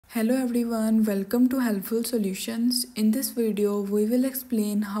Hello everyone, welcome to Helpful Solutions. In this video, we will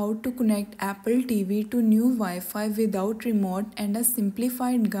explain how to connect Apple TV to new Wi-Fi without remote and a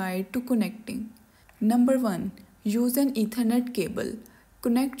simplified guide to connecting. Number 1. Use an Ethernet cable.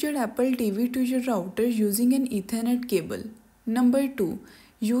 Connect your Apple TV to your router using an Ethernet cable. Number 2.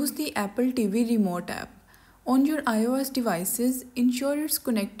 Use the Apple TV remote app. On your iOS devices, ensure it's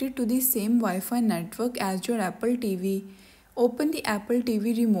connected to the same Wi-Fi network as your Apple TV. Open the Apple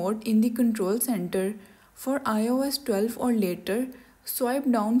TV remote in the control center. For iOS 12 or later, swipe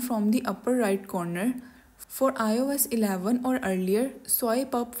down from the upper right corner. For iOS 11 or earlier,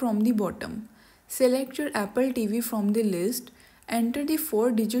 swipe up from the bottom. Select your Apple TV from the list. Enter the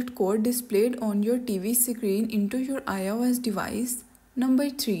 4-digit code displayed on your TV screen into your iOS device. Number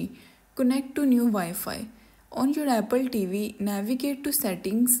 3. Connect to new Wi-Fi. On your Apple TV, navigate to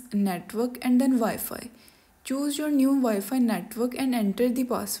Settings, Network and then Wi-Fi. Choose your new Wi-Fi network and enter the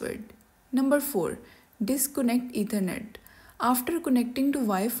password. Number 4. Disconnect Ethernet. After connecting to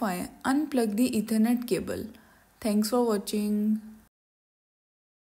Wi-Fi, unplug the Ethernet cable. Thanks for watching.